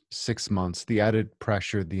last 6 months, the added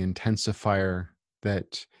pressure, the intensifier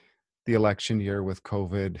that the election year with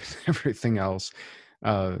COVID, everything else,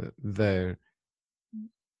 the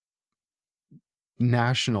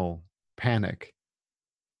national panic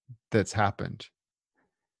that's happened,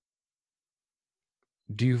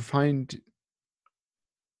 do you find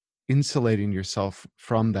insulating yourself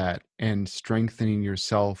from that and strengthening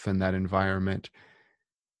yourself in that environment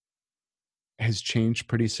has changed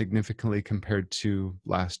pretty significantly compared to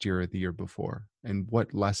last year or the year before? And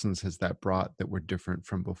what lessons has that brought that were different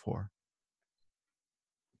from before?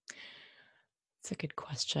 It's a good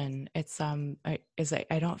question. I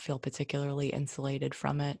don't feel particularly insulated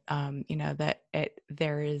from it. That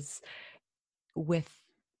there is with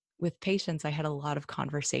patients. I had a lot of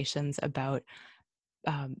conversations about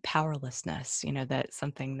powerlessness. That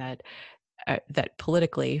something that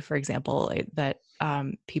politically, for example, that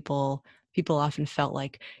people often felt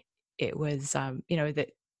like it was that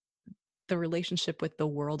the relationship with the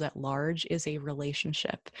world at large is a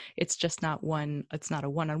relationship. It's not a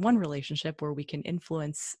one-on-one relationship where we can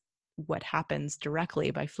influence what happens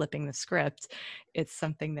directly by flipping the script. It's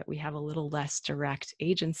something that we have a little less direct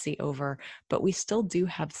agency over, but we still do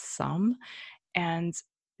have some. And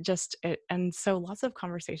and so lots of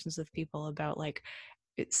conversations with people about like,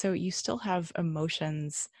 so you still have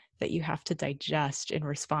emotions that you have to digest in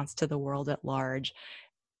response to the world at large,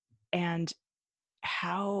 and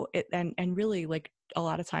how it and really like a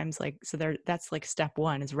lot of times, like, so there, that's like step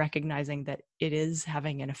one, is recognizing that it is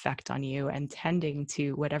having an effect on you and tending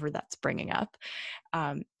to whatever that's bringing up.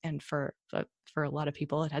 And for a lot of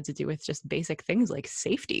people it had to do with just basic things like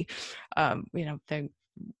safety, the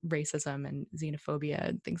racism and xenophobia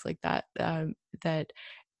and things like that,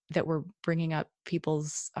 that were bringing up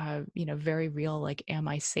people's very real, like, am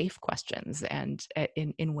I safe questions, and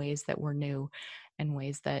in ways that were new, and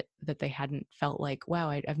ways that they hadn't felt like,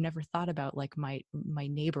 wow, I've never thought about like my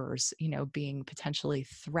neighbors being potentially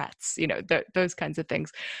threats, those kinds of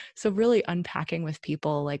things. So really unpacking with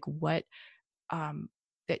people like what,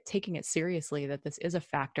 that taking it seriously, that this is a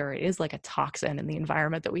factor, it is like a toxin in the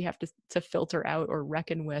environment that we have to filter out or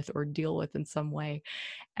reckon with or deal with in some way.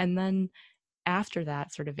 And then after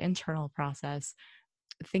that sort of internal process,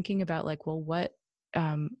 thinking about like, well, what,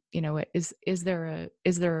 is there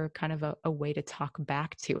a kind of a way to talk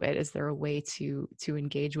back to it? Is there a way to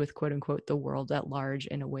engage with quote unquote the world at large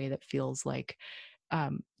in a way that feels like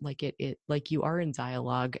it like you are in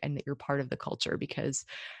dialogue and that you're part of the culture? Because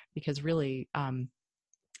really,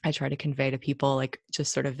 I try to convey to people like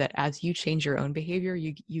just sort of that as you change your own behavior,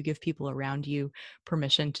 you give people around you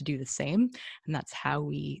permission to do the same, and that's how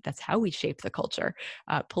we shape the culture.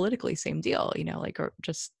 Politically, same deal, like, or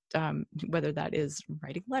just whether that is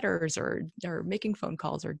writing letters or making phone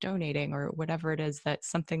calls or donating or whatever it is, that's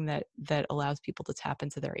something that allows people to tap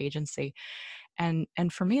into their agency. And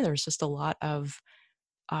for me, there's just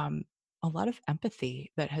um, a lot of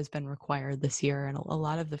empathy that has been required this year, and a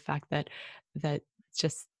lot of the fact that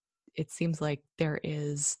just it seems like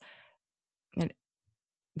and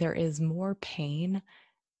there is more pain.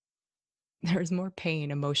 There's more pain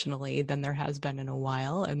emotionally than there has been in a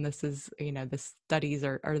while, and this is, the studies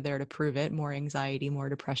are there to prove it: more anxiety, more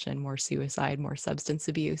depression, more suicide, more substance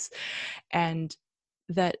abuse. And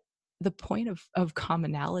that the point of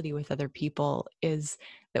commonality with other people is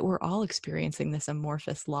that we're all experiencing this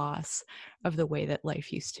amorphous loss of the way that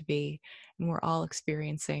life used to be, and we're all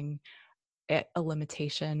experiencing a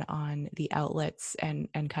limitation on the outlets and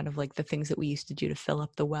kind of like the things that we used to do to fill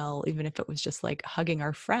up the well, even if it was just like hugging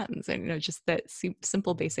our friends, and just that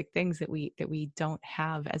simple basic things that we don't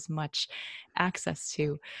have as much access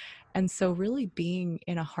to. And so really being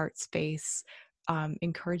in a heart space,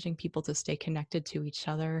 encouraging people to stay connected to each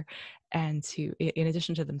other and to, in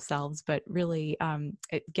addition to themselves, but really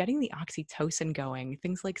getting the oxytocin going.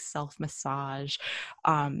 Things like self massage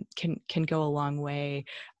can go a long way.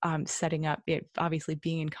 Setting up it, obviously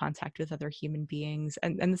being in contact with other human beings,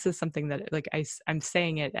 and this is something that, like, I'm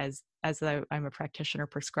saying it as though I'm a practitioner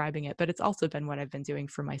prescribing it, but it's also been what I've been doing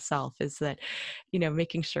for myself, is that,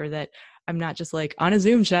 making sure that I'm not just like on a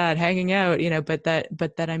Zoom chat hanging out, but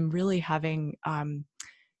that I'm really having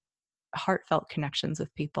heartfelt connections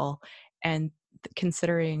with people. And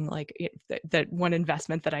considering like that one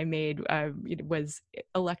investment that I made was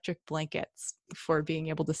electric blankets for being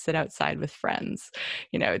able to sit outside with friends,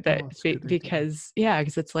 that Oh, it's a good idea. because, yeah,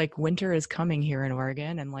 because it's like winter is coming here in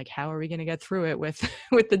Oregon, and like, how are we going to get through it with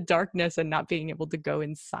with the darkness and not being able to go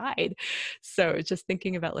inside? So just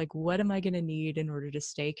thinking about like, what am I going to need in order to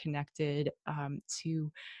stay connected,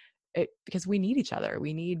 to it, because we need each other.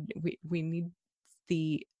 We need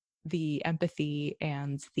the the empathy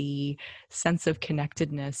and the sense of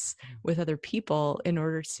connectedness with other people in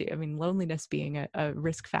order to, I mean, loneliness being a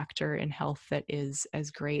risk factor in health that is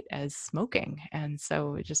as great as smoking. And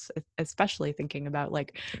so just especially thinking about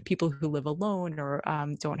like people who live alone or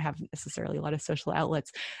don't have necessarily a lot of social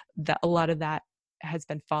outlets, that a lot of that has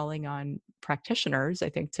been falling on practitioners, I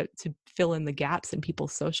think, to fill in the gaps in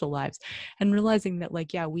people's social lives, and realizing that,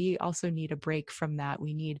 like, yeah, we also need a break from that.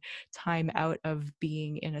 We need time out of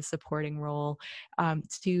being in a supporting role,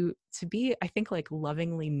 to be, I think, like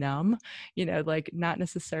lovingly numb, like not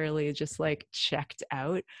necessarily just like checked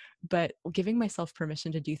out, but giving myself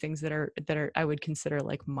permission to do things that are I would consider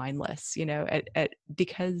like mindless,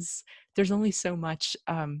 because there's only so much.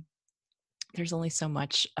 There's only so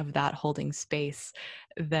much of that holding space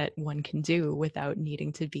that one can do without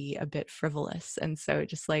needing to be a bit frivolous. And so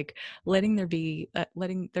just like letting there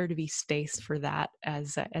to be space for that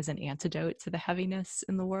as an antidote to the heaviness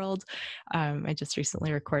in the world. I just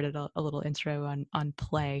recently recorded a little intro on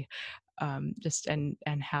play, just and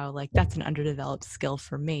how like that's an underdeveloped skill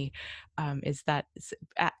for me, is that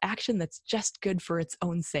action that's just good for its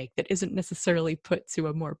own sake, that isn't necessarily put to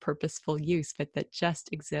a more purposeful use, but that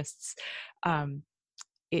just exists, um,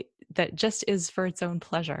 that just is for its own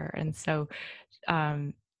pleasure. And so,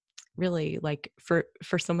 really, like for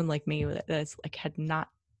someone like me that's like had not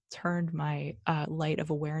turned my light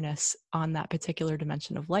of awareness on that particular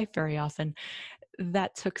dimension of life very often,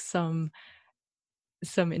 that took some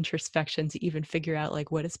introspection to even figure out like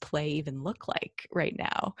what does play even look like right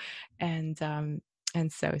now. And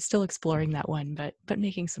so still exploring that one, but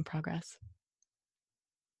making some progress.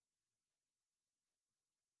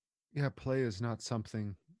 Yeah, play is not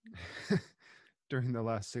something during the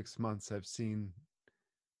last 6 months I've seen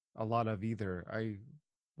a lot of either. I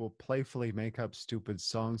will playfully make up stupid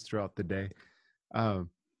songs throughout the day. Um,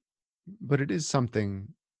 but it is something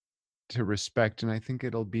to respect, and I think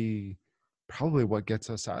it'll be probably what gets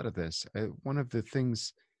us out of this. One of the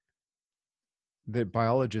things that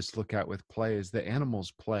biologists look at with play is that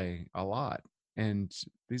animals play a lot. And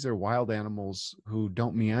these are wild animals who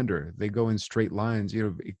don't meander. They go in straight lines,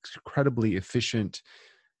 incredibly efficient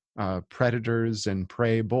predators and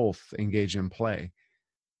prey both engage in play.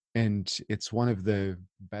 And it's one of the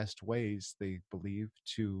best ways, they believe,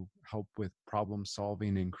 to help with problem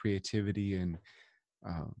solving and creativity and,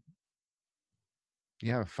 uh,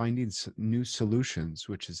 finding new solutions,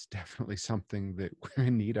 which is definitely something that we're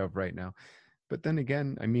in need of right now. But then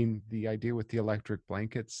again, I mean, the idea with the electric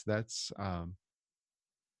blankets, that's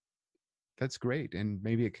great. And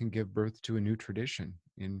maybe it can give birth to a new tradition.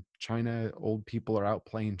 In China, old people are out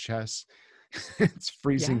playing chess. It's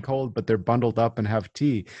freezing Yeah. cold, but they're bundled up and have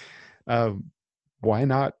tea. Why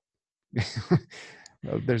not?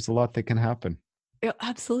 There's a lot that can happen. Yeah,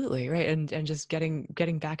 absolutely, right. And just getting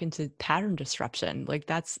back into pattern disruption, like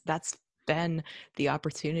that's been the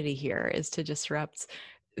opportunity here, is to disrupt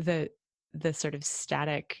the the sort of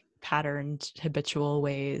static patterned habitual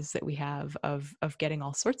ways that we have of getting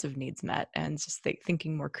all sorts of needs met, and just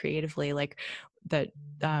thinking more creatively, like that,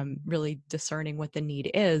 really discerning what the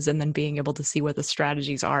need is and then being able to see what the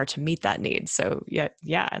strategies are to meet that need. So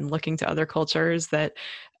yeah, and looking to other cultures that,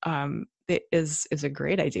 it is a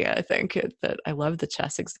great idea. I think that I love the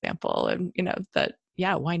chess example, and that,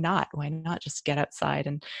 yeah, why not just get outside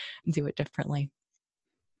and do it differently.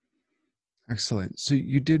 Excellent. So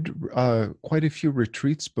you did quite a few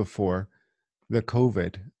retreats before the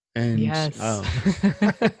COVID, and Yes.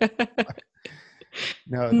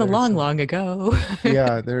 now In the there's long some, long ago.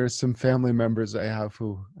 yeah, there are some family members I have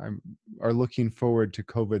who are looking forward to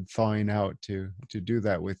COVID thawing out to do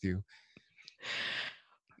that with you.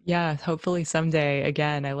 Yeah, hopefully someday.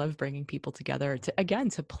 Again, I love bringing people together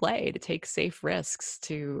to play, to take safe risks,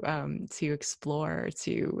 to explore,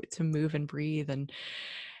 to move and breathe, and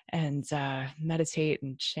meditate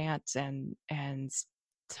and chant and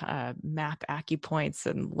map acupoints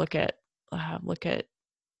and look at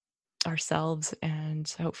ourselves, and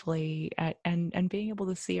hopefully and being able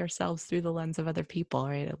to see ourselves through the lens of other people,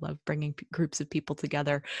 right? I love bringing groups of people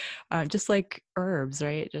together, just like herbs,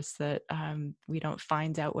 right? Just that, we don't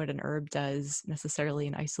find out what an herb does necessarily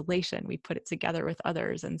in isolation. We put it together with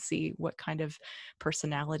others and see what kind of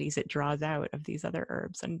personalities it draws out of these other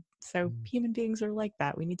herbs. And so Mm. human beings are like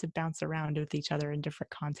that. We need to bounce around with each other in different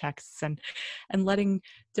contexts, and letting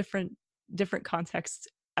different contexts,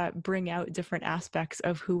 bring out different aspects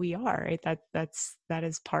of who we are, right? That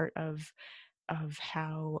is part of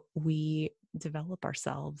how we develop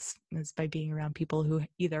ourselves, is by being around people who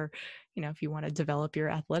either, if you want to develop your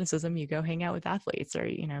athleticism, you go hang out with athletes, or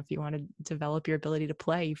if you want to develop your ability to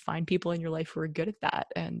play, you find people in your life who are good at that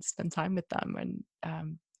and spend time with them.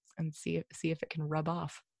 and see if it can rub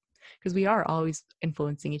off, because we are always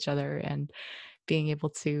influencing each other and being able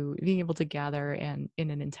to gather and in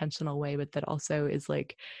an intentional way, but that also is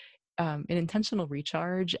like an intentional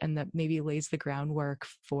recharge, and that maybe lays the groundwork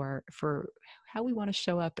for how we want to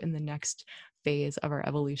show up in the next phase of our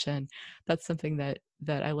evolution. That's something that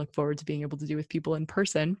I look forward to being able to do with people in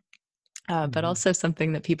person, but Mhm. also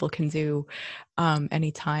something that people can do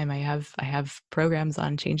anytime. I have programs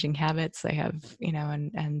on changing habits. I have,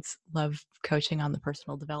 and love coaching on the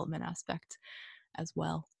personal development aspect as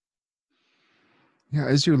well. Yeah,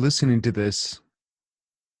 as you're listening to this,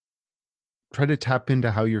 try to tap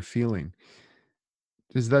into how you're feeling.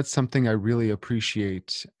 Because that's something I really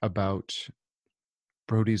appreciate about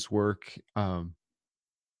Brodie's work. I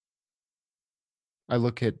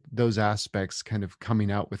look at those aspects kind of coming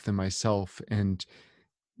out within myself. And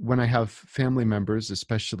when I have family members,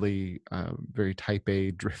 especially very type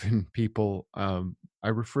A driven people, I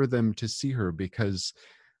refer them to see her because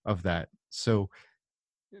of that. So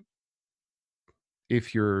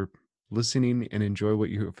if you're listening and enjoy what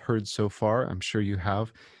you have heard so far, I'm sure you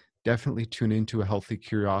have, definitely tune into A Healthy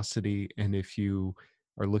Curiosity. And if you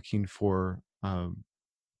are looking for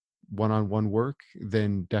one-on-one work,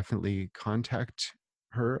 then definitely contact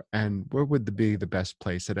her. And where would be the best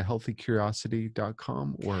place? At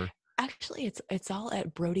ahealthycuriosity.com or Actually, it's all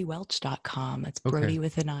at brodiewelch.com. It's okay, Brodie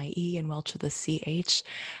with an IE and Welch with a CH.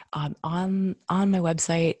 On my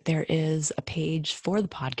website, there is a page for the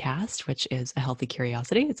podcast, which is A Healthy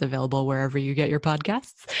Curiosity. It's available wherever you get your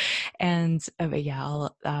podcasts. And yeah,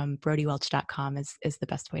 brodiewelch.com is the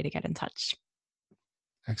best way to get in touch.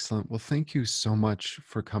 excellent. Well, thank you so much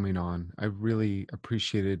for coming on. I really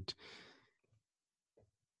appreciated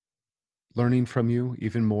learning from you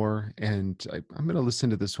even more. And I'm going to listen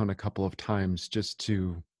to this one a couple of times just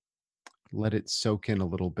to let it soak in a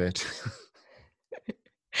little bit.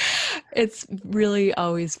 It's really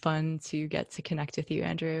always fun to get to connect with you,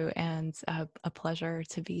 Andrew, and a pleasure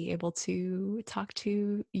to be able to talk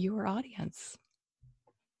to your audience.